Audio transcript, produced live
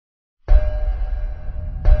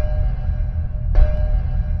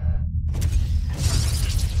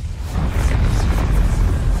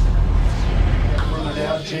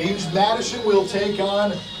Madison will take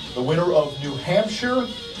on the winner of New Hampshire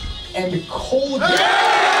and Colgate.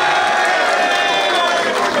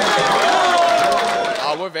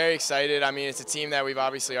 We're very excited. I mean, it's a team that we've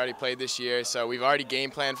obviously already played this year, so we've already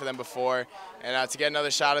game planned for them before, and to get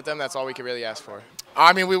another shot at them, that's all we could really ask for.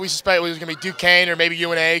 I mean, we suspect it was going to be Duquesne or maybe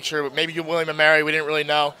UNH or maybe William & Mary. We didn't really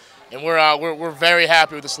know, and we're very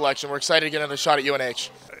happy with the selection. We're excited to get another shot at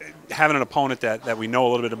UNH. Having an opponent that we know a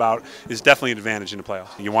little bit about is definitely an advantage in the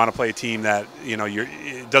playoffs. You want to play a team that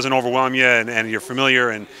it doesn't overwhelm you and you're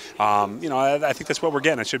familiar, and I think that's what we're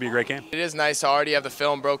getting. It should be a great game. It is nice to already have the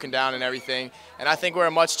film broken down and everything, and I think we're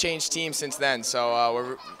a much changed team since then. So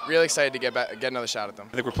we're really excited to get another shot at them.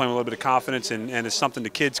 I think we're playing with a little bit of confidence, and it's something the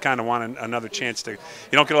kids kind of want another chance to. You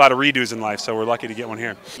don't get a lot of redos in life, so we're lucky to get one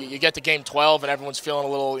here. You get to game 12 and everyone's feeling a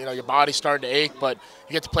little, your body's starting to ache, but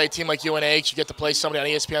you get to play a team like UNH, you get to play somebody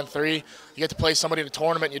on ESPN3, you get to play somebody in a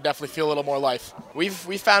tournament, and you definitely feel a little more life. We've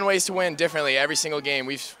found ways to win differently every single game.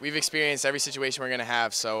 We've experienced every situation we're going to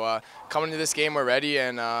have. So coming to this game, we're ready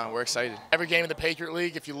and we're excited. Every game in the Patriot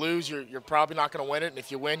League, if you lose, you're probably not going to win it, and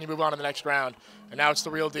if you win, you move on to the next round. And now it's the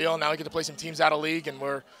real deal. Now we get to play some teams out of league, and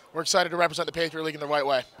we're excited to represent the Patriot League in the right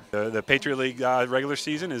way. The Patriot League regular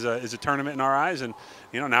season is a tournament in our eyes, and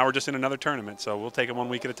now we're just in another tournament. So we'll take it one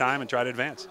week at a time and try to advance.